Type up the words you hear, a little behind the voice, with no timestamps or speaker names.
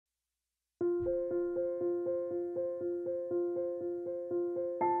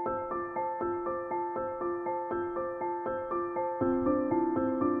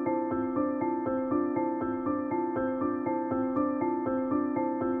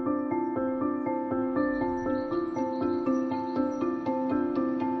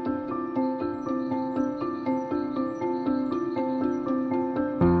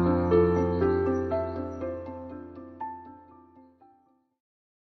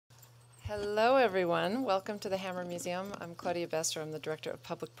Hello, everyone. Welcome to the Hammer Museum. I'm Claudia Bester. I'm the Director of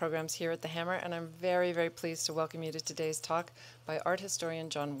Public Programs here at the Hammer, and I'm very, very pleased to welcome you to today's talk by art historian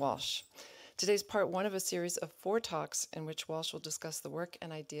John Walsh. Today's part one of a series of 4 talks in which Walsh will discuss the work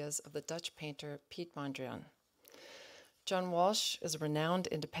and ideas of the Dutch painter Piet Mondrian. John Walsh is a renowned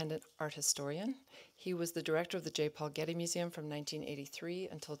independent art historian. He was the director of the J. Paul Getty Museum from 1983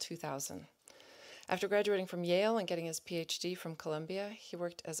 until 2000. After graduating from Yale and getting his PhD from Columbia, he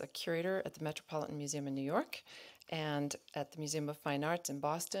worked as a curator at the Metropolitan Museum in New York and at the Museum of Fine Arts in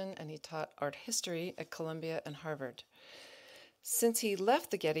Boston, and he taught art history at Columbia and Harvard. Since he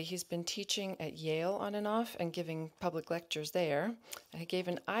left the Getty, he's been teaching at Yale on and off and giving public lectures there. And he gave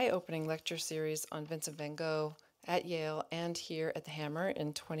an eye-opening lecture series on Vincent van Gogh at Yale and here at the Hammer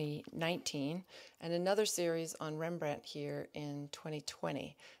in 2019, and another series on Rembrandt here in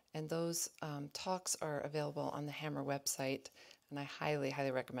 2020. And those talks are available on the Hammer website, and I highly,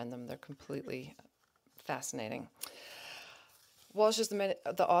 highly recommend them. They're completely fascinating. Walsh is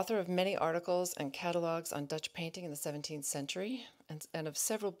the author of many articles and catalogs on Dutch painting in the 17th century, and of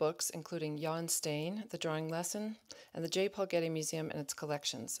several books, including Jan Steen, The Drawing Lesson, and the J. Paul Getty Museum and its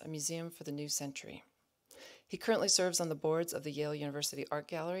collections, a museum for the new century. He currently serves on the boards of the Yale University Art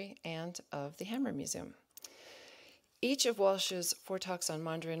Gallery and of the Hammer Museum. Each of Walsh's 4 talks on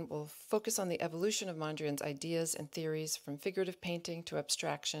Mondrian will focus on the evolution of Mondrian's ideas and theories from figurative painting to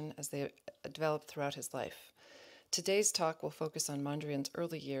abstraction as they developed throughout his life. Today's talk will focus on Mondrian's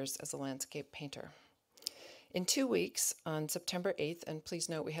early years as a landscape painter. In 2 weeks, on September 8th, and please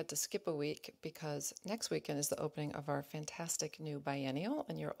note we had to skip a week because next weekend is the opening of our fantastic new biennial,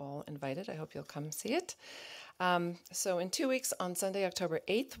 and you're all invited. I hope you'll come see it. So in 2 weeks, on Sunday, October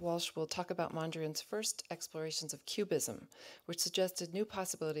 8th, Walsh will talk about Mondrian's first explorations of Cubism, which suggested new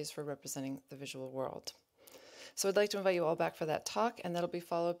possibilities for representing the visual world. So I'd like to invite you all back for that talk, and that'll be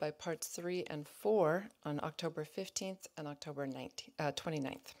followed by parts 3 and 4 on October 15th and October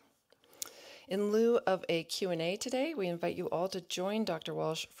 29th. In lieu of a Q&A today, we invite you all to join Dr.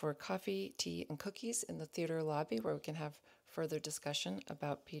 Walsh for coffee, tea, and cookies in the theater lobby where we can have further discussion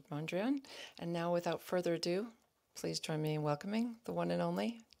about Piet Mondrian. And now, without further ado, please join me in welcoming the one and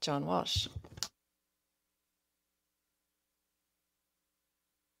only John Walsh.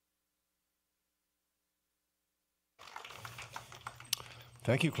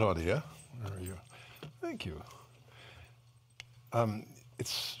 Thank you, Claudia. Where are you? Thank you.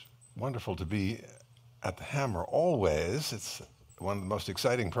 It's wonderful to be at the Hammer always. It's one of the most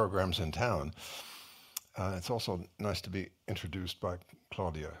exciting programs in town. It's also nice to be introduced by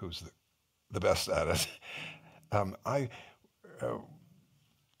Claudia, who's the best at it. I'm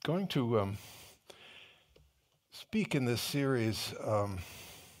going to speak in this series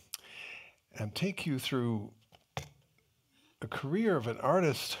and take you through a career of an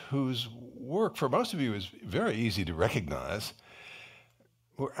artist whose work, for most of you, is very easy to recognize.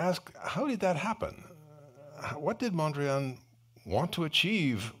 We're asked, how did that happen? What did Mondrian want to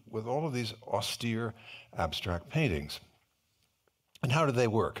achieve with all of these austere abstract paintings? And how did they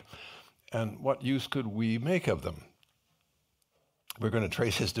work? And what use could we make of them? We're going to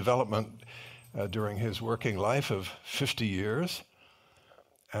trace his development during his working life of 50 years.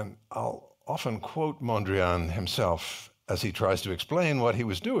 And I'll often quote Mondrian himself as he tries to explain what he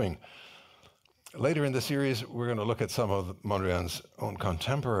was doing. Later in the series, we're going to look at some of Mondrian's own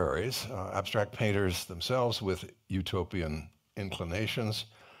contemporaries, abstract painters themselves with utopian inclinations,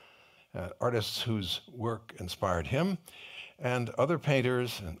 artists whose work inspired him, and other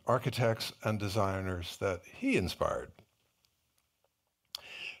painters and architects and designers that he inspired.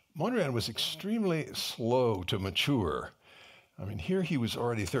 Mondrian was extremely slow to mature. I mean, here he was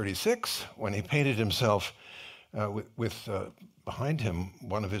already 36 when he painted himself with behind him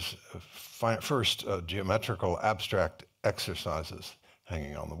one of his first geometrical abstract exercises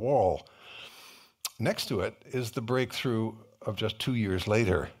hanging on the wall. Next to it is the breakthrough of just 2 years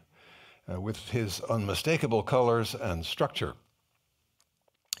later with his unmistakable colors and structure.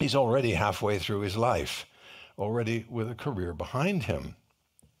 He's already halfway through his life, already with a career behind him.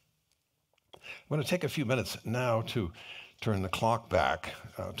 I'm going to take a few minutes now to turn the clock back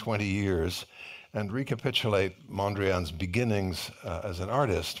 20 years and recapitulate Mondrian's beginnings as an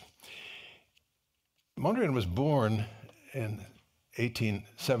artist. Mondrian was born in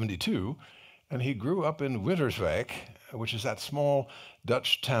 1872, and he grew up in Winterswijk, which is that small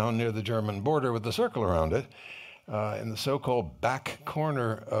Dutch town near the German border with the circle around it, in the so-called back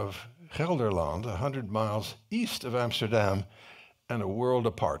corner of Gelderland, 100 miles east of Amsterdam and a world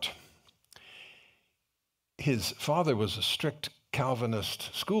apart. His father was a strict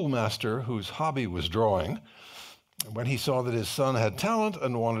Calvinist schoolmaster whose hobby was drawing, When he saw that his son had talent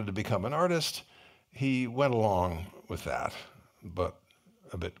and wanted to become an artist, he went along with that, but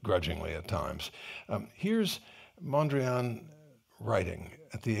a bit grudgingly at times. Here's Mondrian writing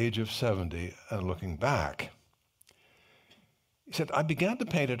at the age of 70 and looking back. He said, "I began to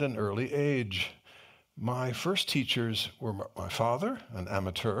paint at an early age. My first teachers were my father, an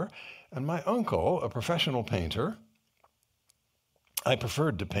amateur, and my uncle, a professional painter. I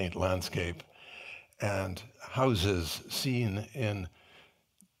preferred to paint landscape and houses seen in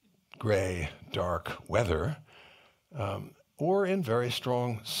gray, dark weather, or in very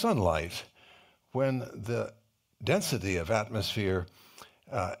strong sunlight when the density of atmosphere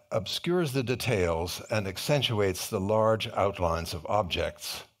obscures the details and accentuates the large outlines of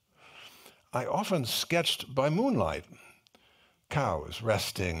objects. I often sketched by moonlight, cows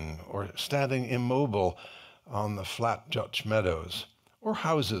resting or standing immobile on the flat Dutch meadows, or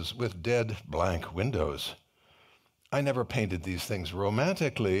houses with dead blank windows. I never painted these things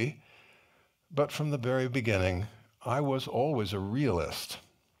romantically, but from the very beginning, I was always a realist."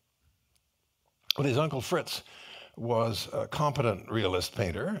 Well, his uncle Fritz was a competent realist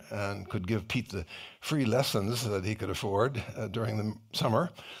painter and could give Piet the free lessons that he could afford during the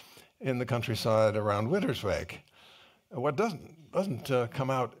summer in the countryside around Winterswijk. What doesn't come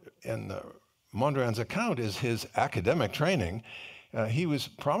out in Mondrian's account is his academic training. He was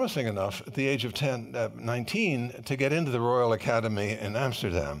promising enough at the age of 19 to get into the Royal Academy in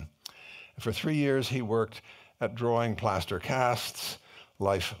Amsterdam. For 3 years, he worked at drawing plaster casts,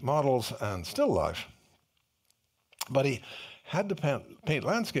 life models, and still life. But he had to paint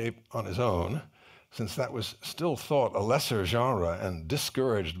landscape on his own, since that was still thought a lesser genre and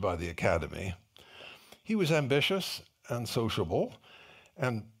discouraged by the Academy. He was ambitious and sociable,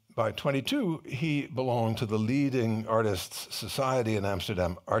 and by 22, he belonged to the leading artists' society in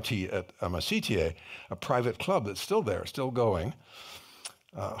Amsterdam, Artie et Amicitiae, a private club that's still there, still going.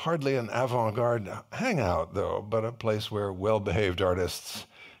 Hardly an avant-garde hangout, though, but a place where well-behaved artists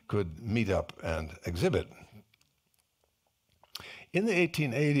could meet up and exhibit. In the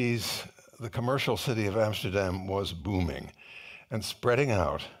 1880s, the commercial city of Amsterdam was booming and spreading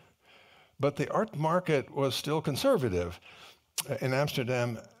out, but the art market was still conservative. In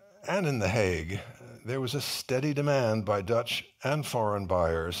Amsterdam and in The Hague, there was a steady demand by Dutch and foreign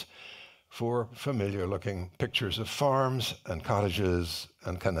buyers for familiar-looking pictures of farms and cottages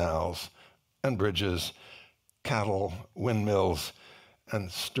and canals and bridges, cattle, windmills,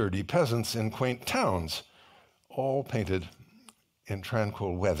 and sturdy peasants in quaint towns, all painted in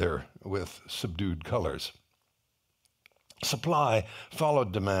tranquil weather with subdued colors. Supply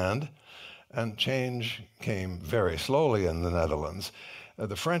followed demand, and change came very slowly in the Netherlands.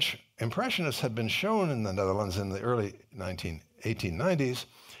 The French Impressionists had been shown in the Netherlands in the early 1890s,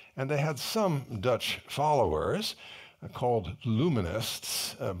 and they had some Dutch followers, called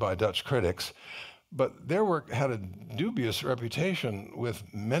Luminists by Dutch critics, but their work had a dubious reputation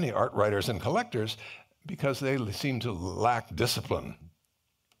with many art writers and collectors because they seemed to lack discipline.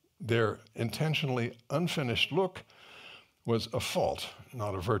 Their intentionally unfinished look was a fault,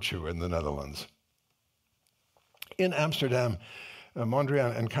 not a virtue in the Netherlands. In Amsterdam,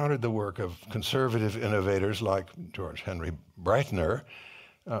 Mondrian encountered the work of conservative innovators like George Henry Breitner,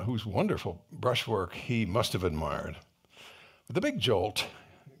 whose wonderful brushwork he must have admired. But the big jolt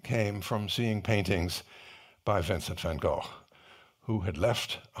came from seeing paintings by Vincent van Gogh, who had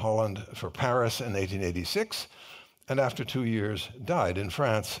left Holland for Paris in 1886, and after 2 years died in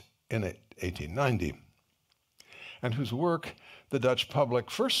France in 1890, and whose work the Dutch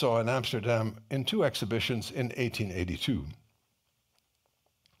public first saw in Amsterdam in 2 exhibitions in 1882.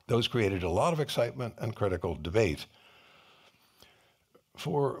 Those created a lot of excitement and critical debate.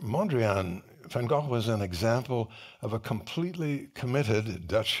 For Mondrian, Van Gogh was an example of a completely committed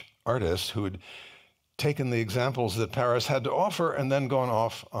Dutch artist who had taken the examples that Paris had to offer and then gone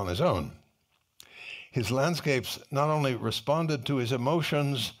off on his own. His landscapes not only responded to his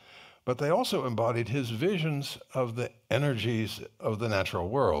emotions, but they also embodied his visions of the energies of the natural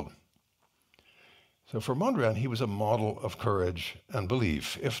world. So for Mondrian, he was a model of courage and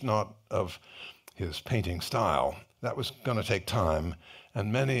belief, if not of his painting style. That was going to take time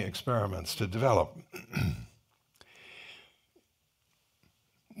and many experiments to develop.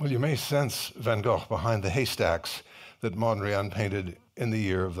 Well, you may sense Van Gogh behind the haystacks that Mondrian painted in the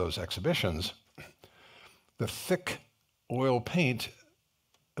year of those exhibitions. The thick oil paint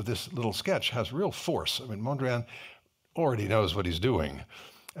of this little sketch has real force. I mean, Mondrian already knows what he's doing.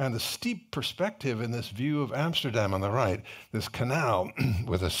 And the steep perspective in this view of Amsterdam on the right, this canal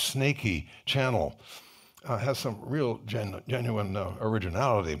with a snaky channel, has some real genuine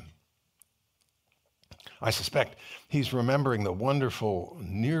originality. I suspect he's remembering the wonderful,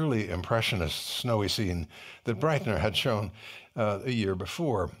 nearly impressionist snowy scene that Breitner had shown a year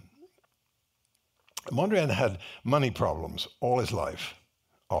before. Mondrian had money problems all his life,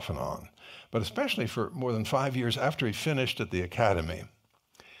 off and on, but especially for more than 5 years after he finished at the academy.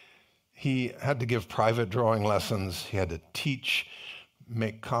 He had to give private drawing lessons, he had to teach,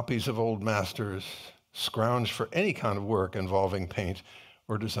 make copies of old masters, scrounge for any kind of work involving paint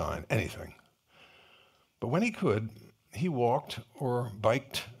or design, anything. But when he could, he walked or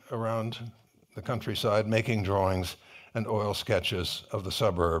biked around the countryside making drawings and oil sketches of the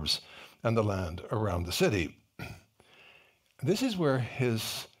suburbs and the land around the city. This is where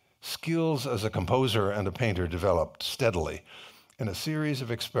his skills as a composer and a painter developed steadily in a series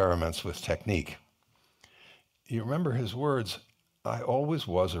of experiments with technique. You remember his words, "I always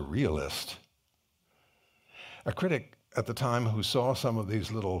was a realist." A critic at the time who saw some of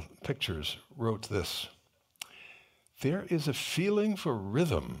these little pictures wrote this: "There is a feeling for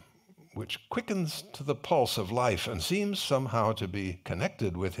rhythm which quickens to the pulse of life and seems somehow to be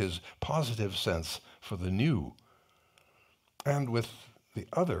connected with his positive sense for the new. And with the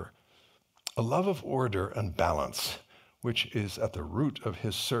other, a love of order and balance, which is at the root of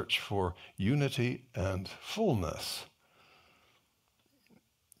his search for unity and fullness."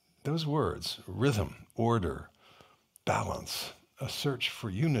 Those words, rhythm, order, balance, a search for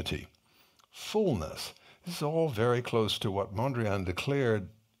unity, fullness, this is all very close to what Mondrian declared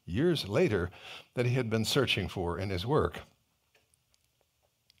years later that he had been searching for in his work.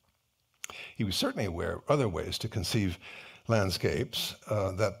 He was certainly aware of other ways to conceive landscapes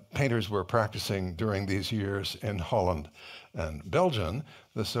that painters were practicing during these years in Holland and Belgium,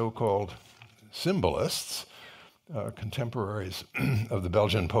 the so-called symbolists, contemporaries of the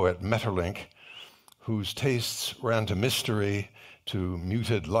Belgian poet Maeterlinck, whose tastes ran to mystery, to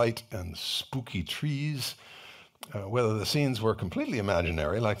muted light and spooky trees, whether the scenes were completely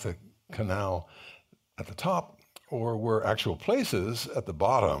imaginary, like the canal at the top, or were actual places at the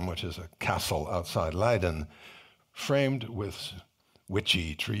bottom, which is a castle outside Leiden, framed with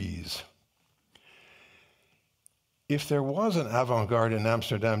witchy trees. If there was an avant-garde in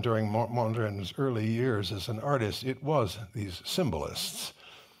Amsterdam during Mondrian's early years as an artist, it was these symbolists.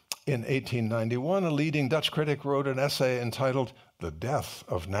 In 1891, a leading Dutch critic wrote an essay entitled "The Death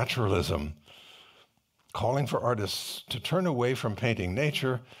of Naturalism," calling for artists to turn away from painting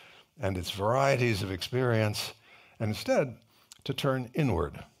nature and its varieties of experience, and instead to turn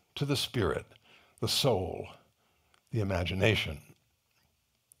inward to the spirit, the soul, the imagination.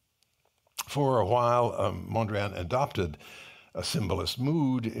 For a while, Mondrian adopted a symbolist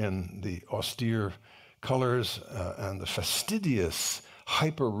mood in the austere colors and the fastidious,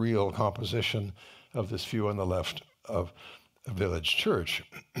 hyper-real composition of this view on the left of a village church.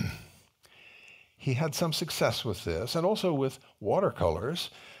 He had some success with this, and also with watercolors,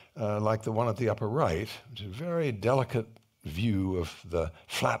 like the one at the upper right, which is a very delicate view of the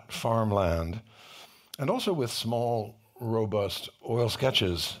flat farmland, and also with small, robust oil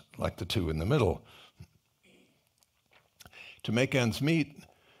sketches, like the two in the middle. To make ends meet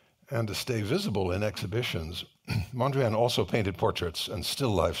and to stay visible in exhibitions, Mondrian also painted portraits and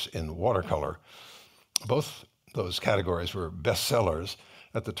still lifes in watercolor. Both those categories were bestsellers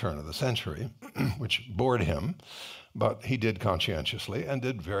at the turn of the century, which bored him, but he did conscientiously and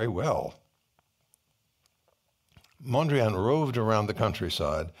did very well. Mondrian roved around the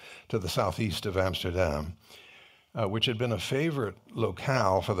countryside to the southeast of Amsterdam, which had been a favorite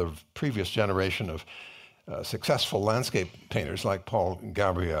locale for the previous generation of successful landscape painters like Paul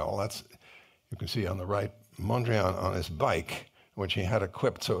Gabriel. That's, you can see on the right, Mondrian on his bike, which he had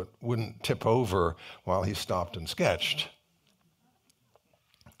equipped so it wouldn't tip over while he stopped and sketched.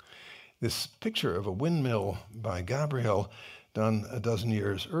 This picture of a windmill by Gabriel, done a dozen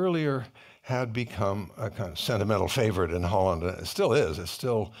years earlier, had become a kind of sentimental favorite in Holland. It still is. It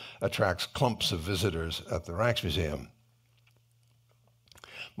still attracts clumps of visitors at the Rijksmuseum.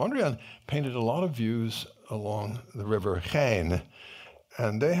 Mondrian painted a lot of views along the river Gein,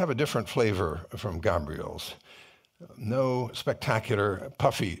 and they have a different flavor from Gabriel's. No spectacular,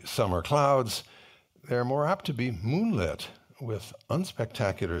 puffy summer clouds. They're more apt to be moonlit, with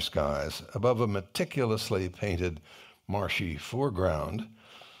unspectacular skies above a meticulously painted marshy foreground,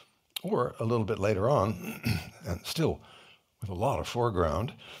 or a little bit later on, and still with a lot of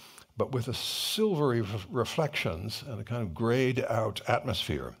foreground, but with a silvery reflections and a kind of grayed out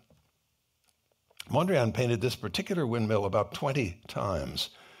atmosphere. Mondrian painted this particular windmill about 20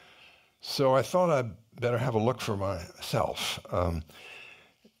 times, so I thought I'd better have a look for myself.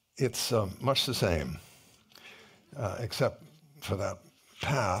 It's much the same, except for that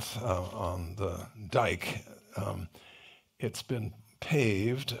path on the dike. It's been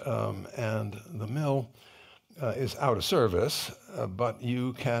paved, and the mill is out of service, but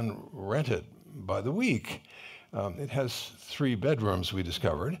you can rent it by the week. It has 3 bedrooms, we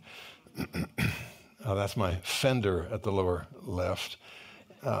discovered. That's my fender at the lower left.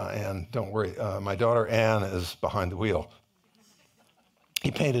 And don't worry, my daughter Anne is behind the wheel. He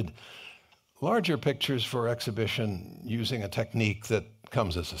painted larger pictures for exhibition using a technique that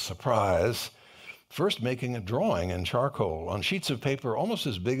comes as a surprise. First, making a drawing in charcoal on sheets of paper almost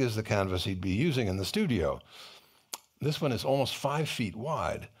as big as the canvas he'd be using in the studio. This one is almost 5 feet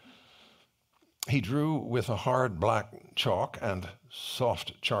wide. He drew with a hard black chalk and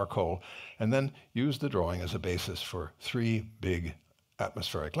soft charcoal, and then used the drawing as a basis for 3 big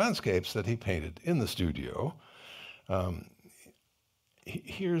atmospheric landscapes that he painted in the studio.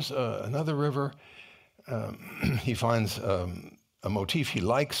 Here's another river. He finds a motif he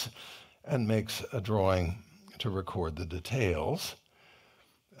likes and makes a drawing to record the details.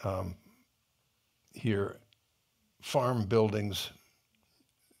 Here, farm buildings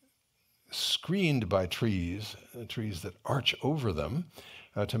screened by trees that arch over them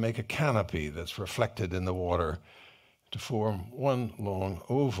to make a canopy that's reflected in the water to form one long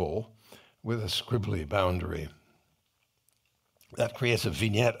oval with a scribbly boundary. That creates a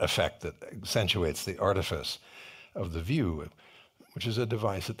vignette effect that accentuates the artifice of the view, which is a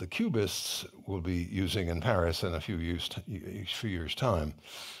device that the Cubists will be using in Paris in a few years' time,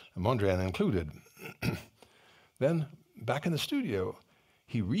 Mondrian included. Then, back in the studio,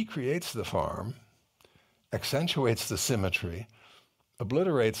 he recreates the farm, accentuates the symmetry,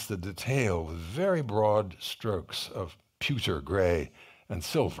 obliterates the detail with very broad strokes of pewter gray and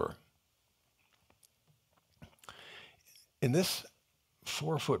silver. In this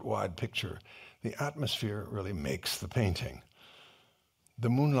 4-foot wide picture, the atmosphere really makes the painting. The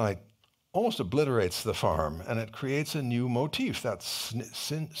moonlight almost obliterates the farm, and it creates a new motif, that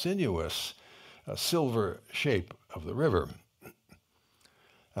sinuous silver shape of the river.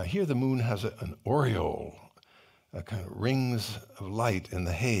 Here the moon has an aureole, kind of rings of light in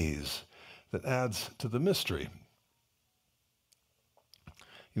the haze that adds to the mystery.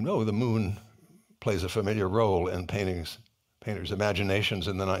 You know, the moon plays a familiar role in painters' imaginations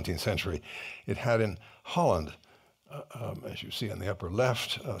in the 19th century. It had in Holland, as you see on the upper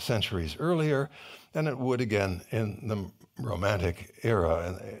left, centuries earlier, and it would again in the Romantic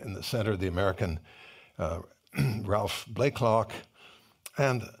era, in the center, the American Ralph Blakelock,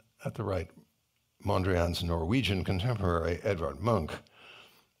 and at the right, Mondrian's Norwegian contemporary, Edvard Munch.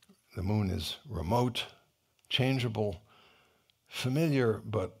 The moon is remote, changeable, familiar,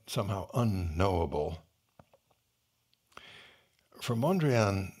 but somehow unknowable. For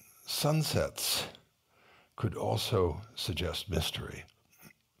Mondrian, sunsets could also suggest mystery.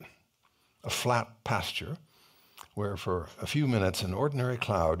 A flat pasture where for a few minutes an ordinary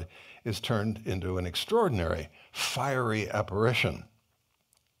cloud is turned into an extraordinary, fiery apparition.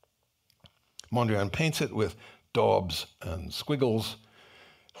 Mondrian paints it with daubs and squiggles,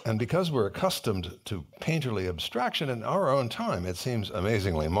 and because we're accustomed to painterly abstraction in our own time, it seems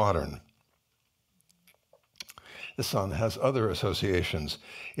amazingly modern. The sun has other associations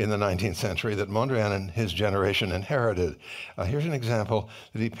in the 19th century that Mondrian and his generation inherited. Here's an example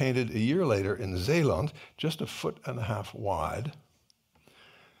that he painted a year later in Zeeland, just 1.5 feet wide.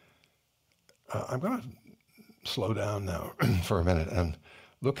 I'm going to slow down now for a minute and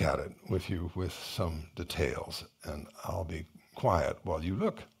look at it with you with some details, and I'll be quiet while you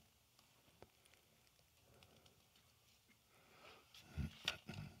look.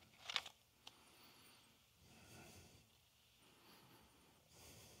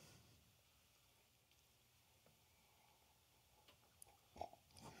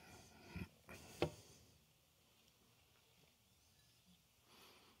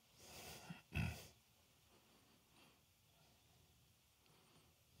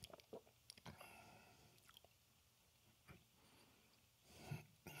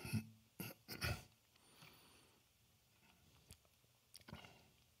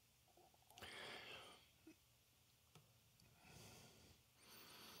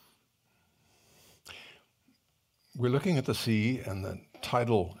 We're looking at the sea and the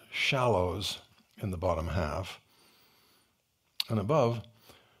tidal shallows in the bottom half. And above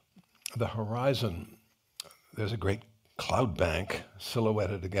the horizon, there's a great cloud bank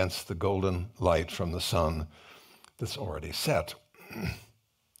silhouetted against the golden light from the sun that's already set.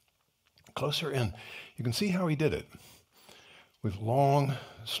 Closer in, you can see how he did it, with long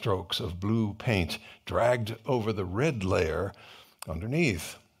strokes of blue paint dragged over the red layer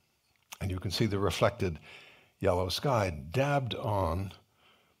underneath. And you can see the reflected yellow sky dabbed on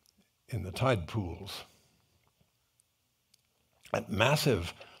in the tide pools. That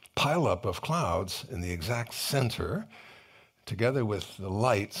massive pileup of clouds in the exact center, together with the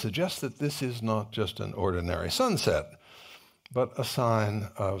light, suggests that this is not just an ordinary sunset, but a sign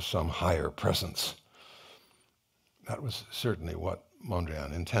of some higher presence. That was certainly what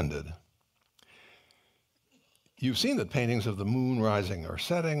Mondrian intended. You've seen that paintings of the moon rising or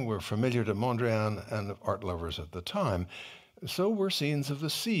setting were familiar to Mondrian and art lovers at the time. So were scenes of the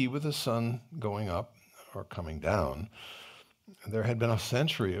sea with the sun going up or coming down. There had been a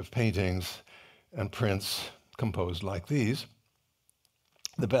century of paintings and prints composed like these,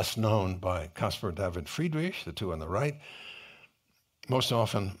 the best known by Caspar David Friedrich, the two on the right, most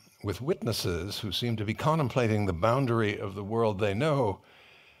often with witnesses who seem to be contemplating the boundary of the world they know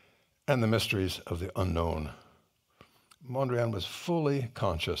and the mysteries of the unknown. Mondrian was fully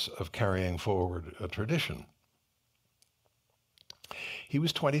conscious of carrying forward a tradition. He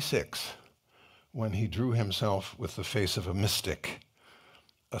was 26 when he drew himself with the face of a mystic,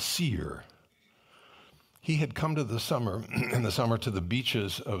 a seer. He had come to in the summer to the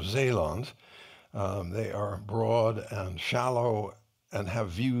beaches of Zeeland. They are broad and shallow and have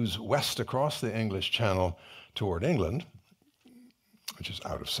views west across the English Channel toward England, which is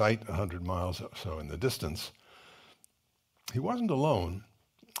out of sight, 100 miles or so in the distance. He wasn't alone.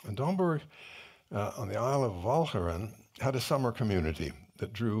 And Domburg, on the Isle of Walcheren, had a summer community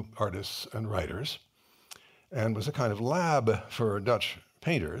that drew artists and writers and was a kind of lab for Dutch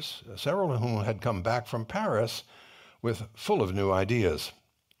painters, several of whom had come back from Paris full of new ideas.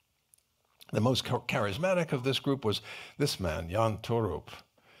 The most charismatic of this group was this man, Jan Torup.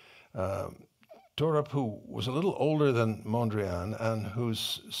 Torup, who was a little older than Mondrian and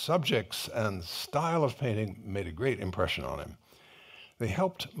whose subjects and style of painting made a great impression on him. They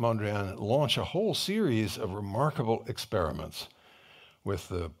helped Mondrian launch a whole series of remarkable experiments with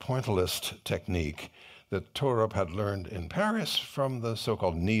the pointillist technique that Torup had learned in Paris from the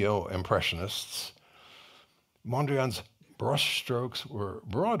so-called neo-impressionists. Mondrian's brushstrokes were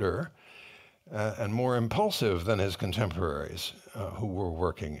broader and more impulsive than his contemporaries who were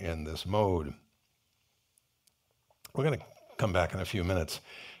working in this mode. We're going to come back in a few minutes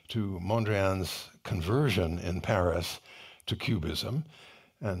to Mondrian's conversion in Paris to Cubism,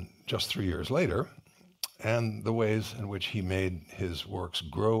 and just 3 years later, and the ways in which he made his works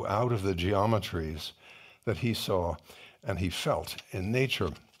grow out of the geometries that he saw and he felt in nature.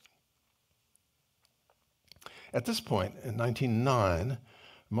 At this point, in 1909,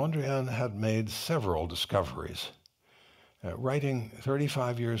 Mondrian had made several discoveries. Writing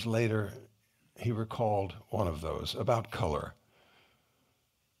 35 years later, he recalled one of those about color.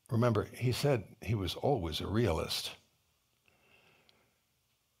 Remember, he said he was always a realist.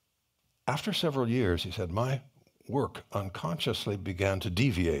 After several years, he said, my work unconsciously began to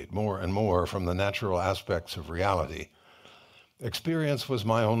deviate more and more from the natural aspects of reality. Experience was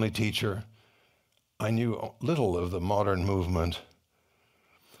my only teacher. I knew little of the modern movement.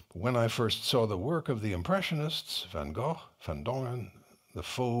 When I first saw the work of the Impressionists, Van Gogh, Van Dongen, the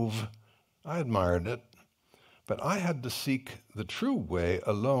Fauve, I admired it, but I had to seek the true way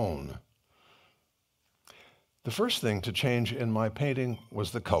alone. The first thing to change in my painting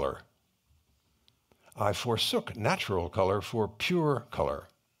was the color. I forsook natural color for pure color.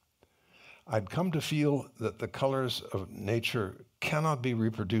 I'd come to feel that the colors of nature cannot be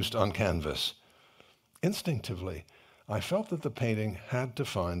reproduced on canvas. Instinctively, I felt that the painting had to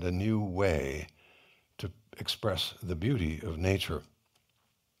find a new way to express the beauty of nature.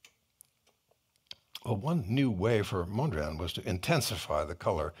 Well, one new way for Mondrian was to intensify the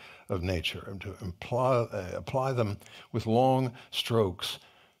color of nature and to apply them with long strokes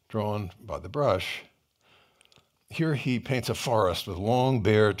drawn by the brush. Here he paints a forest with long,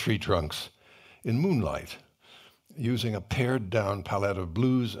 bare tree trunks in moonlight, using a pared-down palette of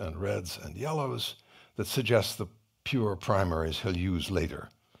blues and reds and yellows that suggests the pure primaries he'll use later.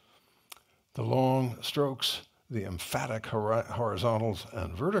 The long strokes, the emphatic horizontals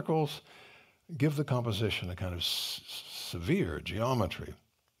and verticals, give the composition a kind of severe geometry.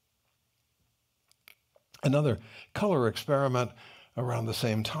 Another color experiment around the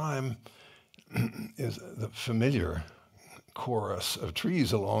same time is the familiar chorus of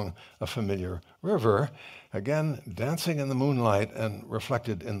trees along a familiar river, again dancing in the moonlight and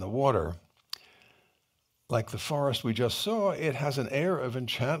reflected in the water. Like the forest we just saw, it has an air of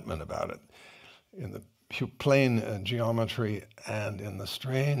enchantment about it in the plain geometry and in the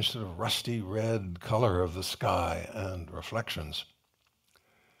strange sort of rusty red color of the sky and reflections.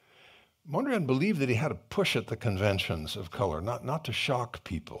 Mondrian believed that he had to push at the conventions of color, not to shock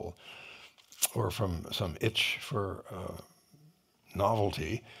people or from some itch for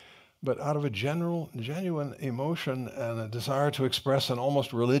novelty, but out of a genuine emotion and a desire to express an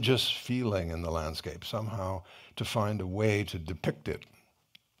almost religious feeling in the landscape, somehow to find a way to depict it.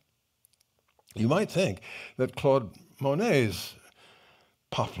 You might think that Claude Monet's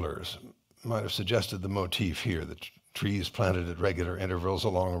poplars might have suggested the motif here, the trees planted at regular intervals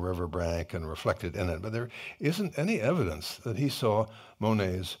along a river bank and reflected in it, but there isn't any evidence that he saw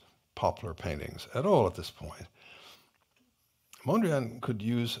Monet's poplar paintings at all at this point. Mondrian could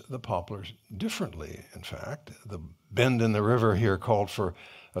use the poplars differently, in fact. The bend in the river here called for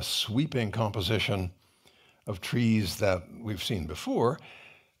a sweeping composition of trees that we've seen before,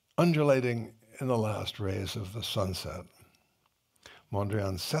 undulating in the last rays of the sunset.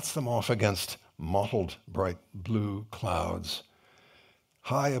 Mondrian sets them off against mottled bright blue clouds,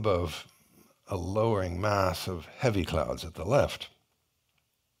 high above a lowering mass of heavy clouds at the left.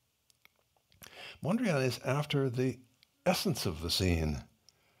 Mondrian is after the essence of the scene.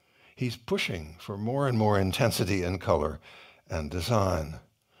 He's pushing for more and more intensity in color and design.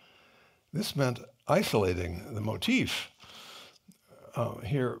 This meant isolating the motif.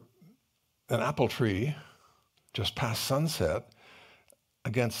 Here, an apple tree just past sunset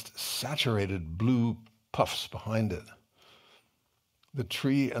against saturated blue puffs behind it. The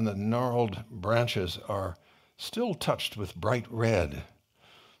tree and the gnarled branches are still touched with bright red.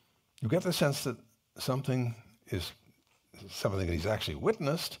 You get the sense that something that he's actually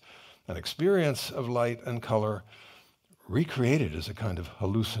witnessed, an experience of light and color recreated as a kind of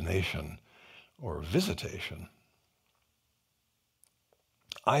hallucination or visitation.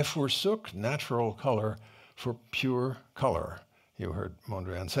 I forsook natural color for pure color, you heard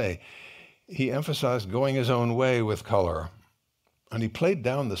Mondrian say. He emphasized going his own way with color, and he played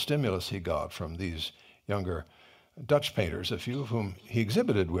down the stimulus he got from these younger Dutch painters, a few of whom he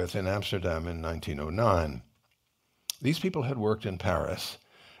exhibited with in Amsterdam in 1909. These people had worked in Paris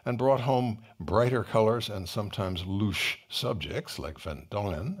and brought home brighter colors and sometimes louche subjects, like Van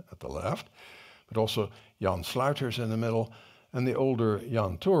Dongen at the left, but also Jan Sluiters in the middle, and the older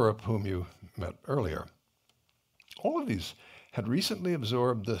Jan Torup, whom you met earlier. All of these had recently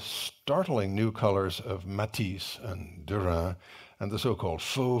absorbed the startling new colors of Matisse and Derain and the so-called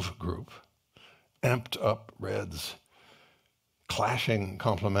Fauve group, amped up reds, clashing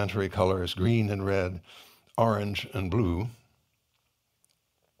complementary colors, green and red, orange and blue.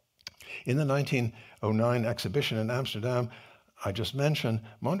 In the 1909 exhibition in Amsterdam, I just mentioned,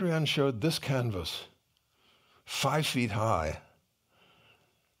 Mondrian showed this canvas, 5 feet high.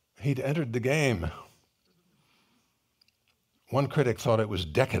 He'd entered the game. One critic thought it was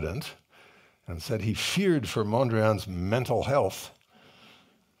decadent and said he feared for Mondrian's mental health.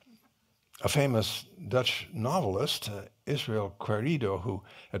 A famous Dutch novelist, Israel Querido, who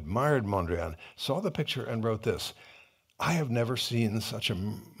admired Mondrian, saw the picture and wrote this: "I have never seen such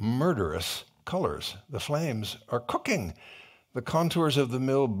murderous colors. The flames are cooking. The contours of the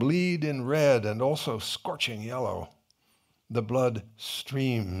mill bleed in red and also scorching yellow. The blood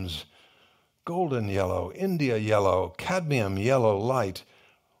streams, golden yellow, India yellow, cadmium yellow light,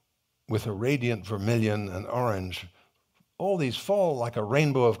 with a radiant vermilion and orange. All these fall like a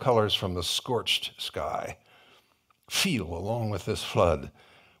rainbow of colors from the scorched sky. Feel along with this flood,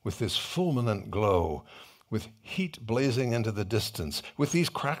 with this fulminant glow, with heat blazing into the distance, with these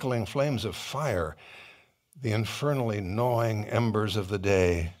crackling flames of fire, the infernally gnawing embers of the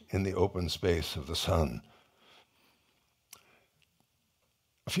day in the open space of the sun."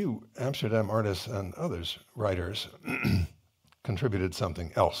 A few Amsterdam artists and others, writers, contributed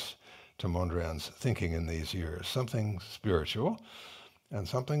something else to Mondrian's thinking in these years, something spiritual and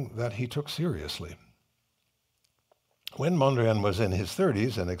something that he took seriously. When Mondrian was in his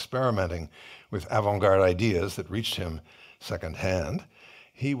 30s and experimenting with avant-garde ideas that reached him secondhand,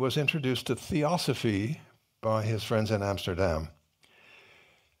 he was introduced to theosophy by his friends in Amsterdam.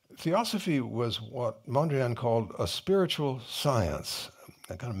 Theosophy was what Mondrian called a spiritual science,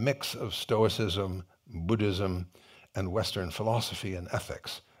 a kind of mix of Stoicism, Buddhism, and Western philosophy and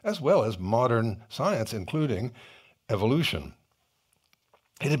ethics, as well as modern science, including evolution.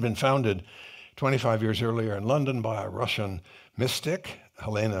 It had been founded 25 years earlier in London by a Russian mystic,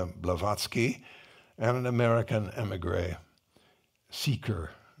 Helena Blavatsky, and an American emigre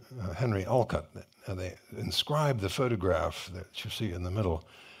seeker, Henry Alcott. They inscribed the photograph that you see in the middle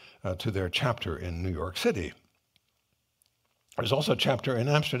to their chapter in New York City. There's also a chapter in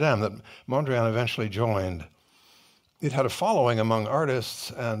Amsterdam that Mondrian eventually joined. It had a following among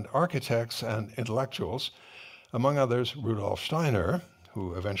artists and architects and intellectuals, among others Rudolf Steiner,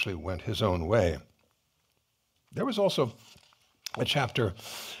 who eventually went his own way. There was also a chapter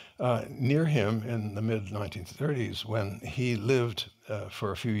near him in the mid-1930s when he lived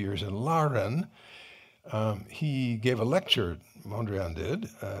for a few years in Laren. He gave a lecture, Mondrian did,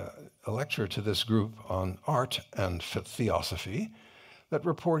 a lecture to this group on art and theosophy that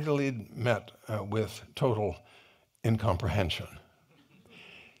reportedly met with total incomprehension.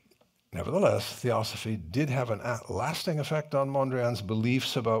 Nevertheless, theosophy did have a lasting effect on Mondrian's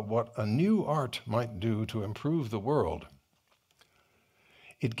beliefs about what a new art might do to improve the world.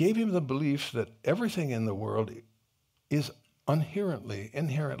 It gave him the belief that everything in the world is inherently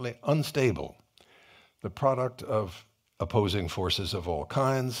unstable, the product of opposing forces of all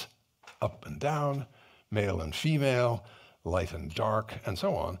kinds, up and down, male and female, light and dark, and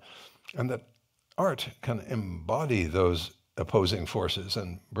so on, and that art can embody those opposing forces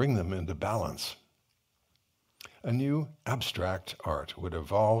and bring them into balance. A new abstract art would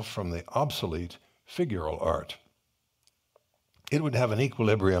evolve from the obsolete figural art. It would have an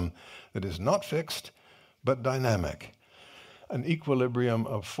equilibrium that is not fixed, but dynamic, an equilibrium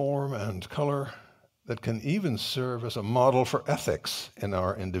of form and color that can even serve as a model for ethics in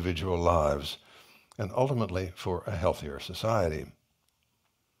our individual lives, and ultimately for a healthier society.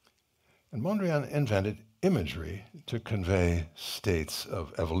 And Mondrian invented imagery to convey states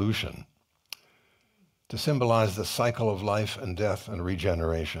of evolution. To symbolize the cycle of life and death and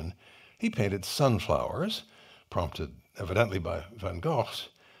regeneration, he painted sunflowers, prompted evidently by Van Gogh's,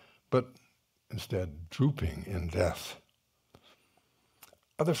 but instead drooping in death.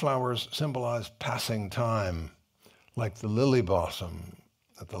 Other flowers symbolize passing time, like the lily blossom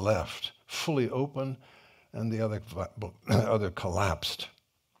at the left, fully open, and the other collapsed.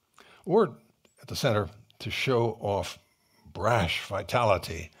 Or at the center, to show off brash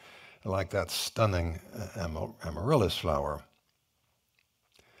vitality, like that stunning amaryllis flower,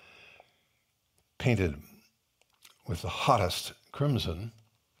 painted with the hottest crimson,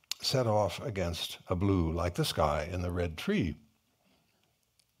 set off against a blue like the sky in the red tree.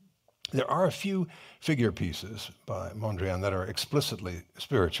 There are a few figure pieces by Mondrian that are explicitly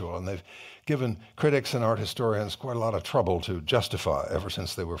spiritual, and they've given critics and art historians quite a lot of trouble to justify ever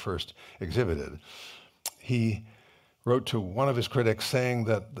since they were first exhibited. He wrote to one of his critics saying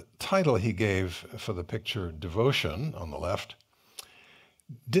that the title he gave for the picture, Devotion, on the left,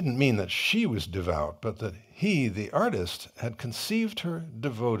 didn't mean that she was devout, but that he, the artist, had conceived her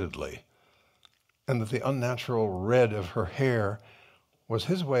devotedly, and that the unnatural red of her hair was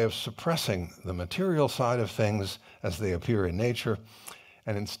his way of suppressing the material side of things as they appear in nature,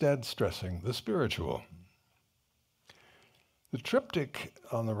 and instead stressing the spiritual. The triptych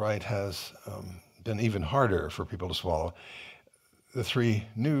on the right has been even harder for people to swallow. The three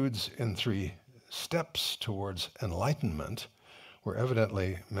nudes in 3 steps towards enlightenment were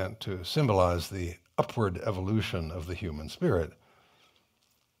evidently meant to symbolize the upward evolution of the human spirit.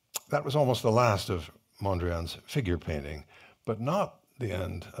 That was almost the last of Mondrian's figure painting, but not the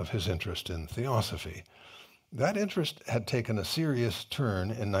end of his interest in theosophy. That interest had taken a serious turn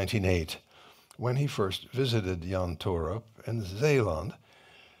in 1908 when he first visited Jan Torup in Zeeland,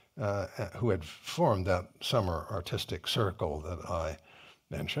 who had formed that summer artistic circle that I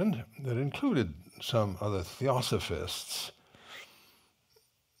mentioned, that included some other theosophists.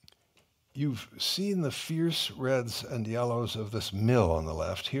 You've seen the fierce reds and yellows of this mill on the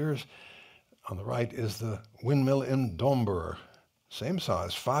left. Here's, on the right, is the windmill in Domburg. Same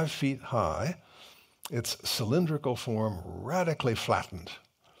size, 5 feet high. Its cylindrical form radically flattened,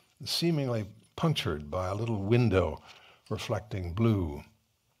 seemingly punctured by a little window reflecting blue.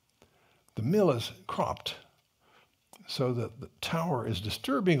 The mill is cropped so that the tower is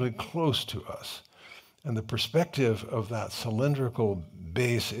disturbingly close to us, and the perspective of that cylindrical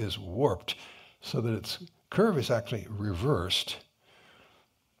base is warped so that its curve is actually reversed.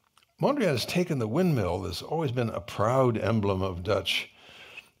 Mondrian has taken the windmill that's always been a proud emblem of Dutch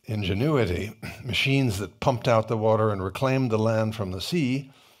ingenuity, machines that pumped out the water and reclaimed the land from the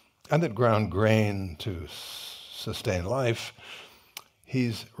sea, and that ground grain to sustain life.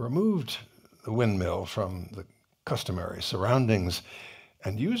 He's removed the windmill from the customary surroundings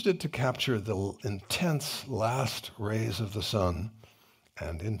and used it to capture the intense last rays of the sun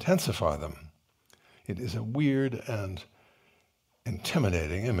and intensify them. It is a weird and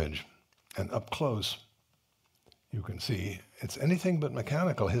intimidating image, and up close you can see it's anything but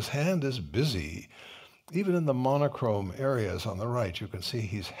mechanical. His hand is busy. Even in the monochrome areas on the right, you can see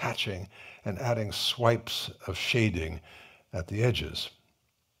he's hatching and adding swipes of shading at the edges.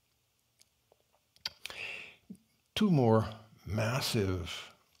 2 more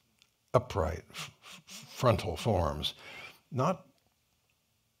massive, upright, frontal forms, not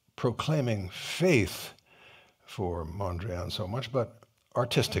proclaiming faith for Mondrian so much, but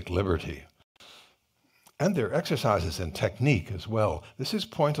artistic liberty. And their exercises in technique as well. This is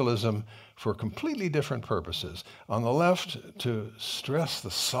pointillism for completely different purposes. On the left, to stress the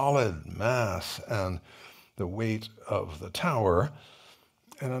solid mass and the weight of the tower,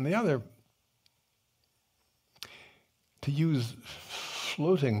 and on the other, to use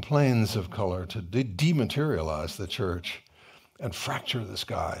floating planes of color to dematerialize the church and fracture the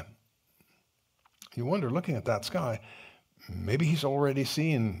sky. You wonder, looking at that sky, maybe he's already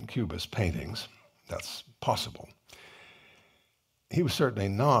seen Cubist paintings. That's possible. He was certainly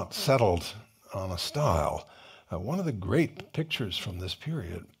not settled on a style. One of the great pictures from this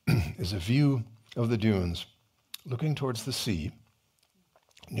period is a view of the dunes looking towards the sea,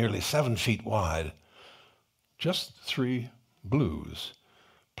 nearly 7 feet wide, just 3 blues,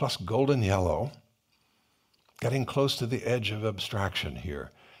 plus golden yellow, getting close to the edge of abstraction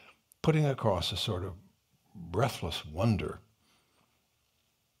here, putting across a sort of breathless wonder.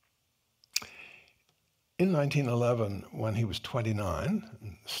 In 1911, when he was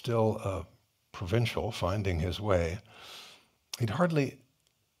 29, still a provincial finding his way, he'd hardly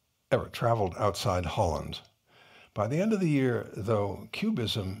ever traveled outside Holland. By the end of the year, though,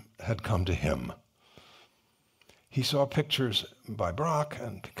 Cubism had come to him. He saw pictures by Braque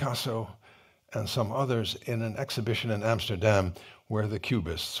and Picasso and some others in an exhibition in Amsterdam where the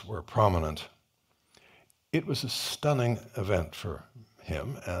Cubists were prominent. It was a stunning event for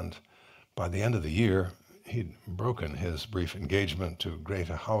him, and by the end of the year, he'd broken his brief engagement to Grete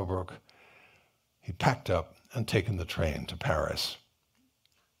Houwebroek. He'd packed up and taken the train to Paris.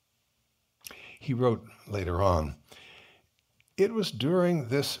 He wrote later on, "It was during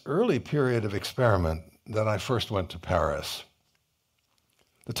this early period of experiment that I first went to Paris.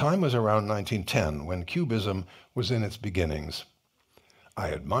 The time was around 1910, when Cubism was in its beginnings. I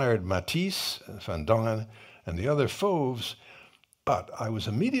admired Matisse, Van Dongen, and the other Fauves, but I was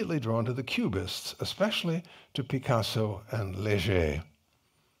immediately drawn to the Cubists, especially to Picasso and Léger.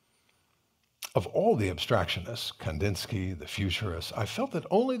 Of all the abstractionists, Kandinsky, the Futurists, I felt that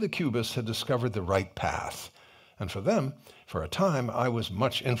only the Cubists had discovered the right path, and for them, for a time, I was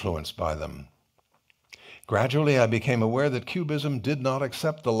much influenced by them. Gradually, I became aware that Cubism did not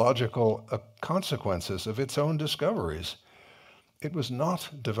accept the logical consequences of its own discoveries. It was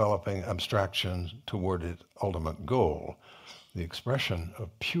not developing abstraction toward its ultimate goal, the expression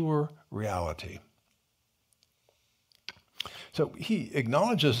of pure reality." So he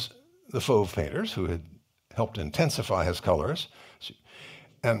acknowledges the Fauve painters who had helped intensify his colors,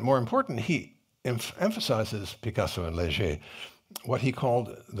 and more important, he emphasizes Picasso and Léger. What he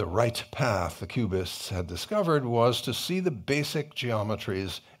called the right path the Cubists had discovered was to see the basic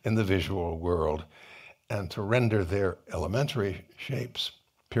geometries in the visual world and to render their elementary shapes,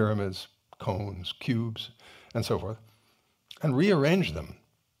 pyramids, cones, cubes, and so forth, and rearrange them.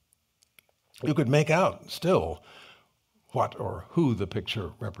 You could make out still what or who the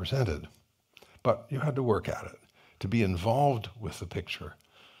picture represented, but you had to work at it, to be involved with the picture.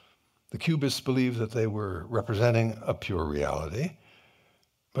 The Cubists believed that they were representing a pure reality,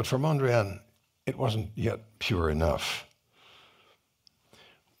 but for Mondrian, it wasn't yet pure enough.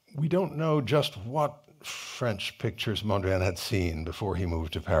 We don't know just what French pictures Mondrian had seen before he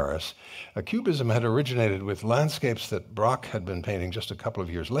moved to Paris. Cubism had originated with landscapes that Braque had been painting just a couple of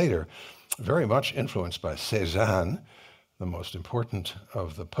years later, very much influenced by Cézanne, the most important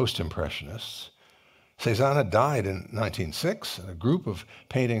of the post-impressionists. Cézanne had died in 1906, and a group of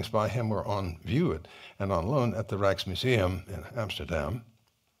paintings by him were on view and on loan at the Rijksmuseum in Amsterdam.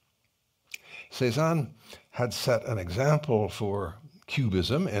 Cézanne had set an example for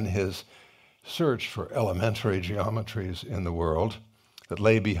Cubism in his search for elementary geometries in the world that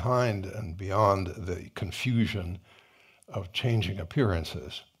lay behind and beyond the confusion of changing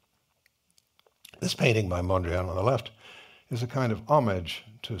appearances. This painting by Mondrian on the left is a kind of homage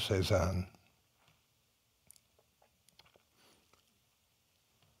to Cézanne.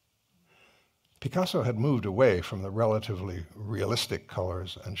 Picasso had moved away from the relatively realistic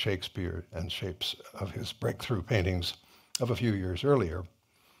colors and Shakespeare and shapes of his breakthrough paintings of a few years earlier.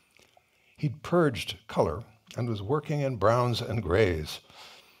 He'd purged color and was working in browns and grays.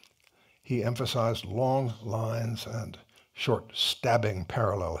 He emphasized long lines and short stabbing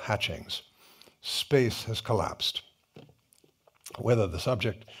parallel hatchings. Space has collapsed. Whether the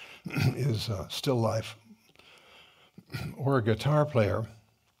subject is a still life or a guitar player,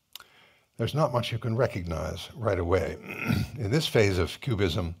 there's not much you can recognize right away. In this phase of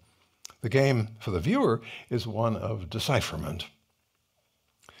Cubism, the game for the viewer is one of decipherment,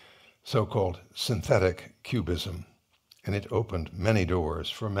 so-called synthetic Cubism, and it opened many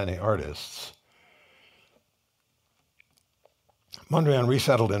doors for many artists. Mondrian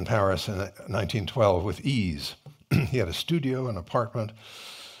resettled in Paris in 1912 with ease. He had a studio, an apartment.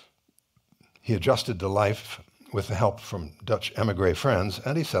 He adjusted to life with the help from Dutch émigré friends,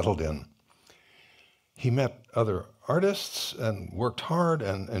 and he settled in. He met other artists and worked hard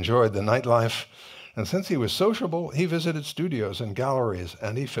and enjoyed the nightlife. And since he was sociable, he visited studios and galleries,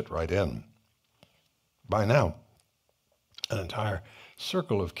 and he fit right in. By now, an entire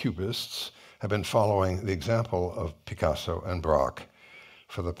circle of cubists have been following the example of Picasso and Braque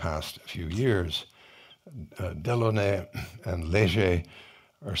for the past few years. Delaunay and Léger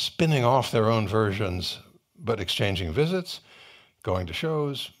are spinning off their own versions, but exchanging visits, going to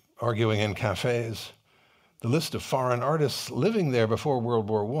shows, arguing in cafes. The list of foreign artists living there before World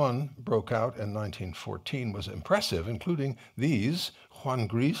War I broke out in 1914 was impressive, including these. Juan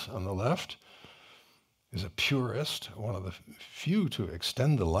Gris on the left is a purist, one of the few to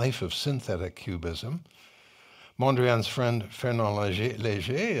extend the life of synthetic cubism. Mondrian's friend Fernand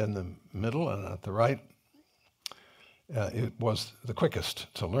Léger in the middle, and at the right, it was the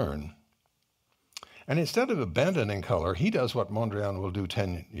quickest to learn. And instead of abandoning color, he does what Mondrian will do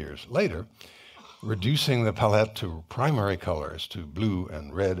 10 years later, reducing the palette to primary colors, to blue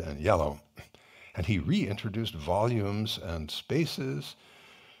and red and yellow. And he reintroduced volumes and spaces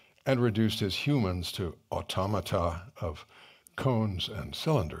and reduced his humans to automata of cones and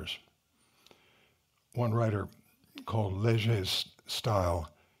cylinders. One writer called Léger's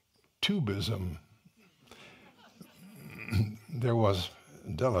style tubism. There was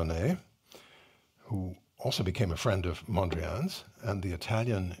Delaunay, who also became a friend of Mondrian's, and the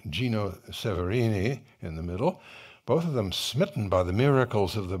Italian Gino Severini in the middle, both of them smitten by the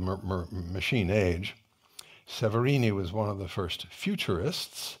miracles of the machine age. Severini was one of the first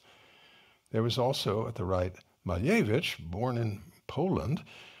futurists. There was also, at the right, Malevich, born in Poland,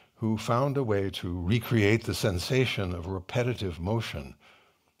 who found a way to recreate the sensation of repetitive motion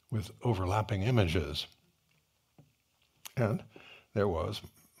with overlapping images. And there was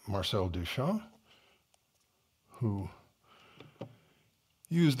Marcel Duchamp, who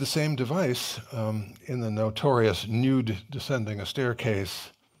used the same device in the notorious nude descending a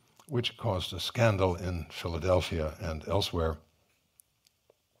staircase, which caused a scandal in Philadelphia and elsewhere.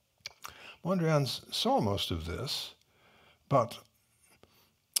 Mondrian saw most of this, but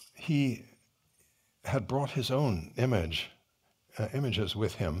he had brought his own images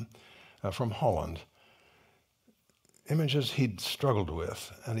with him from Holland, images he'd struggled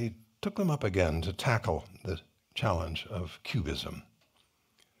with, and he took them up again to tackle the challenge of cubism.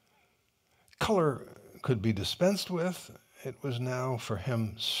 Color could be dispensed with. It was now for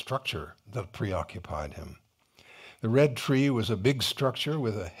him structure that preoccupied him. The red tree was a big structure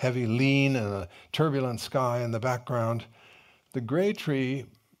with a heavy lean and a turbulent sky in the background. The gray tree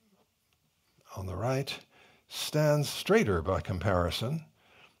on the right stands straighter by comparison,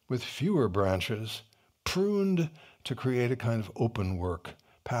 with fewer branches, pruned to create a kind of open work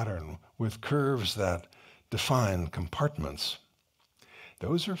pattern with curves that define compartments.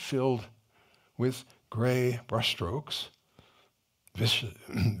 Those are filled with gray brushstrokes,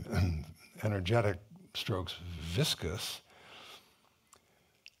 energetic strokes, viscous,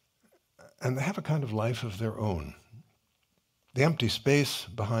 and they have a kind of life of their own. The empty space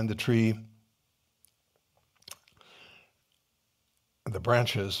behind the tree, the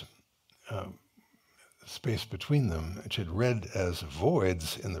branches, space between them, which had read as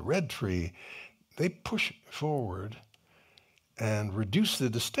voids in the red tree, they push forward and reduce the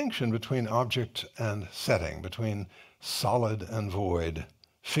distinction between object and setting, between solid and void,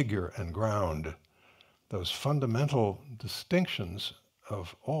 figure and ground, those fundamental distinctions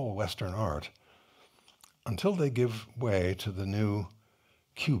of all Western art, until they give way to the new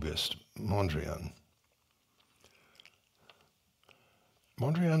cubist, Mondrian.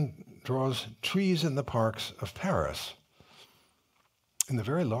 Mondrian draws trees in the parks of Paris. In the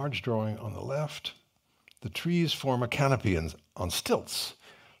very large drawing on the left, the trees form a canopy on stilts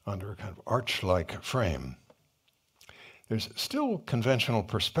under a kind of arch-like frame. There's still conventional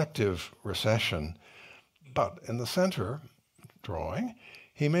perspective recession, but in the center drawing,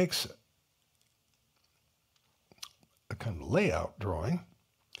 he makes a kind of layout drawing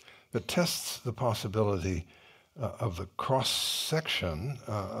that tests the possibility of the cross-section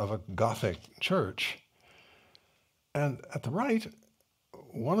of a Gothic church. And at the right,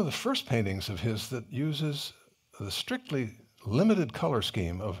 one of the first paintings of his that uses the strictly limited color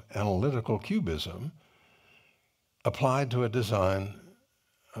scheme of analytical cubism applied to a design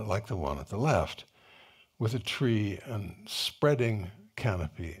like the one at the left, with a tree and spreading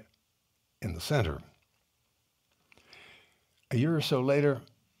canopy in the center. A year or so later,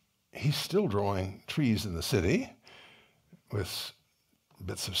 he's still drawing trees in the city, with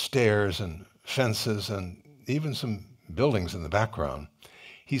bits of stairs and fences and even some buildings in the background.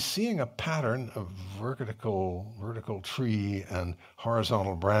 He's seeing a pattern of vertical tree and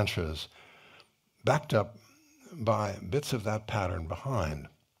horizontal branches backed up by bits of that pattern behind.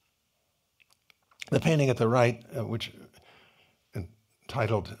 The painting at the right, which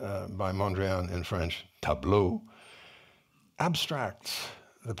titled by Mondrian in French, Tableau, abstracts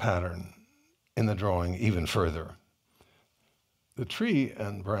the pattern in the drawing even further. The tree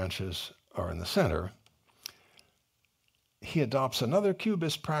and branches are in the center. He adopts another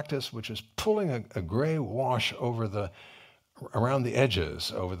cubist practice, which is pulling a gray wash around the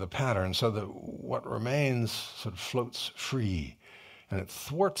edges, over the pattern, so that what remains sort of floats free. And it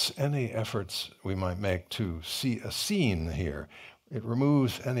thwarts any efforts we might make to see a scene here. It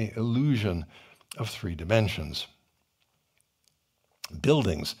removes any illusion of 3 dimensions.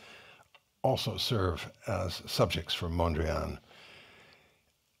 Buildings also serve as subjects for Mondrian.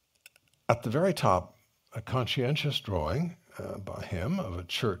 At the very top, a conscientious drawing by him of a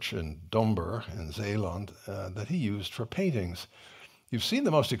church in Domburg in Zeeland that he used for paintings. You've seen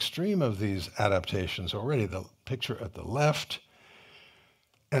the most extreme of these adaptations already, the picture at the left,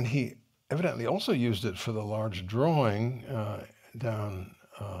 and he evidently also used it for the large drawing down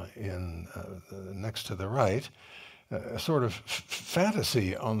next to the right, a sort of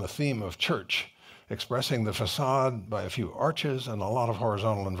fantasy on the theme of church, expressing the facade by a few arches and a lot of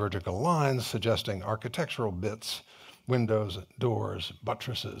horizontal and vertical lines, suggesting architectural bits, windows, doors,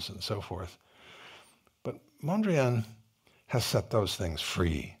 buttresses, and so forth. But Mondrian has set those things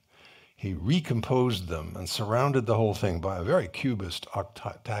free. He recomposed them and surrounded the whole thing by a very cubist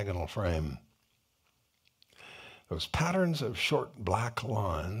octagonal frame. Those patterns of short black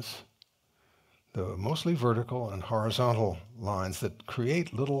lines, the mostly vertical and horizontal lines that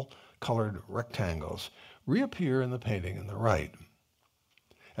create little colored rectangles, reappear in the painting in the right.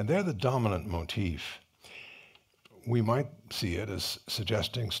 And they're the dominant motif. We might see it as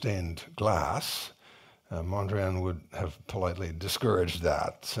suggesting stained glass. Mondrian would have politely discouraged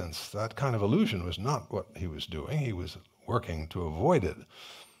that, since that kind of illusion was not what he was doing. He was working to avoid it.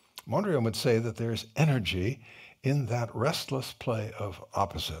 Mondrian would say that there's energy in that restless play of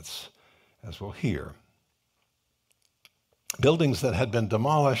opposites, as we'll hear. Buildings that had been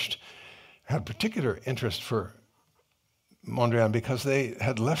demolished had particular interest for Mondrian because they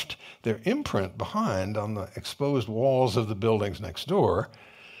had left their imprint behind on the exposed walls of the buildings next door.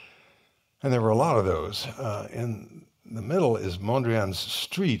 And there were a lot of those. In the middle is Mondrian's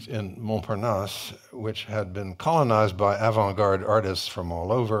street in Montparnasse, which had been colonized by avant-garde artists from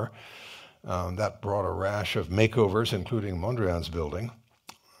all over. That brought a rash of makeovers, including Mondrian's building.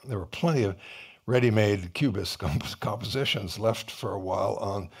 There were plenty of ready-made cubist compositions left for a while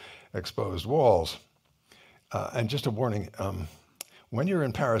on exposed walls. And just a warning, when you're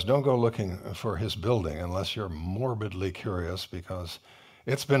in Paris, don't go looking for his building unless you're morbidly curious, because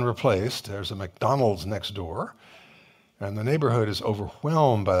it's been replaced. There's a McDonald's next door, and the neighborhood is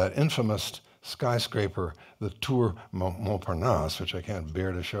overwhelmed by that infamous skyscraper, the Tour Montparnasse, which I can't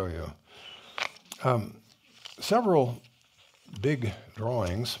bear to show you. Several big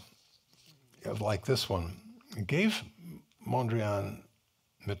drawings, like this one, gave Mondrian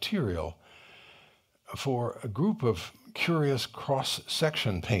material for a group of curious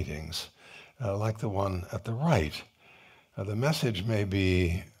cross-section paintings, like the one at the right. The message may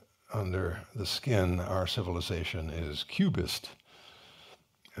be, under the skin, our civilization is cubist.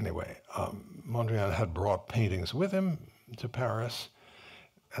 Anyway, Mondrian had brought paintings with him to Paris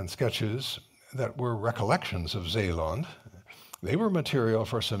and sketches that were recollections of Zeeland. They were material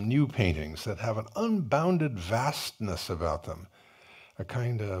for some new paintings that have an unbounded vastness about them, a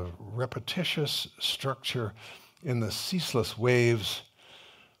kind of repetitious structure in the ceaseless waves,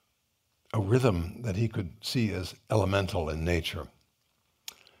 a rhythm that he could see as elemental in nature.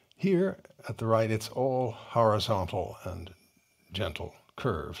 Here at the right, it's all horizontal and gentle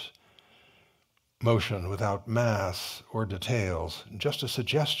curves. Motion without mass or details, just a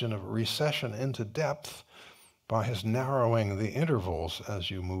suggestion of recession into depth by his narrowing the intervals as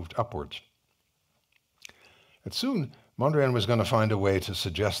you moved upwards. And soon, Mondrian was going to find a way to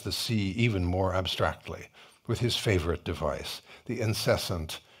suggest the sea even more abstractly, with his favorite device, the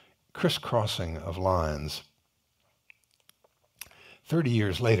incessant crisscrossing of lines. 30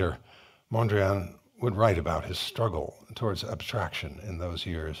 years later, Mondrian would write about his struggle towards abstraction in those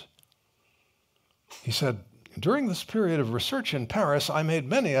years. He said, "During this period of research in Paris, I made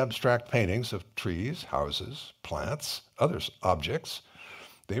many abstract paintings of trees, houses, plants, other objects.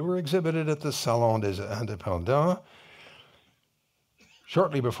 They were exhibited at the Salon des Indépendants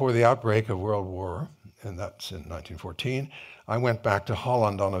shortly before the outbreak of World War and that's in 1914, I went back to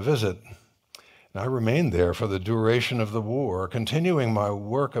Holland on a visit. And I remained there for the duration of the war, continuing my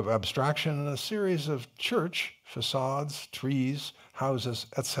work of abstraction in a series of church facades, trees, houses,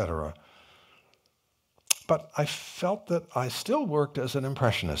 etc. But I felt that I still worked as an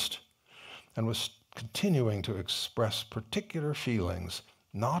impressionist and was continuing to express particular feelings,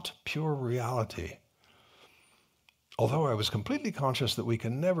 not pure reality. Although I was completely conscious that we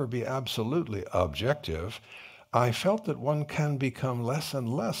can never be absolutely objective, I felt that one can become less and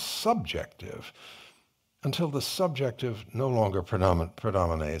less subjective until the subjective no longer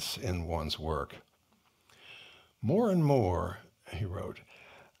predominates in one's work. More and more, he wrote,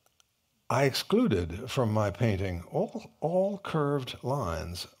 I excluded from my painting all curved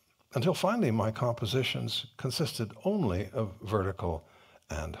lines until finally my compositions consisted only of vertical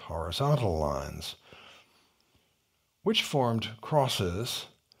and horizontal lines, which formed crosses,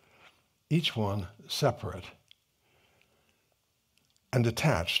 each one separate and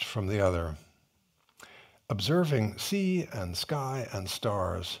detached from the other. Observing sea and sky and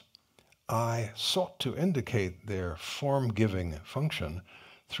stars, I sought to indicate their form-giving function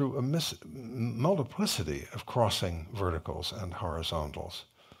through a multiplicity of crossing verticals and horizontals.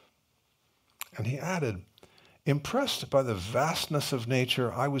 And he added, impressed by the vastness of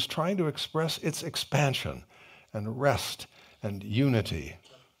nature, I was trying to express its expansion and rest and unity.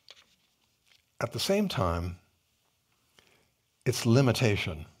 At the same time, its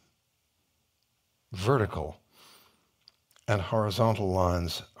limitation. Vertical and horizontal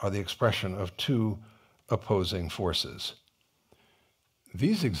lines are the expression of two opposing forces.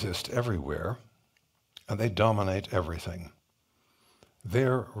 These exist everywhere, and they dominate everything.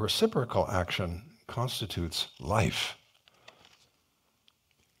 Their reciprocal action constitutes life.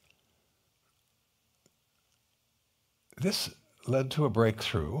 This led to a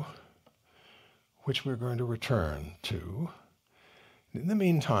breakthrough, which we're going to return to. In the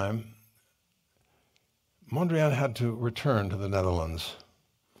meantime, Mondrian had to return to the Netherlands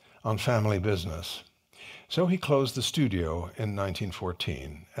on family business. So he closed the studio in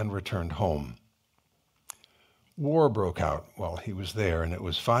 1914 and returned home. War broke out while he was there, and it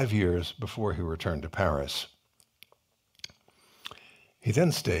was 5 years before he returned to Paris. He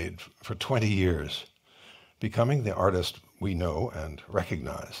then stayed for 20 years, becoming the artist we know and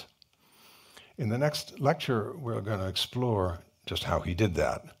recognize. In the next lecture, we're going to explore just how he did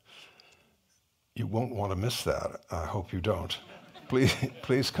that. You won't want to miss that. I hope you don't.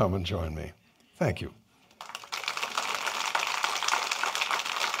 Please come and join me. Thank you.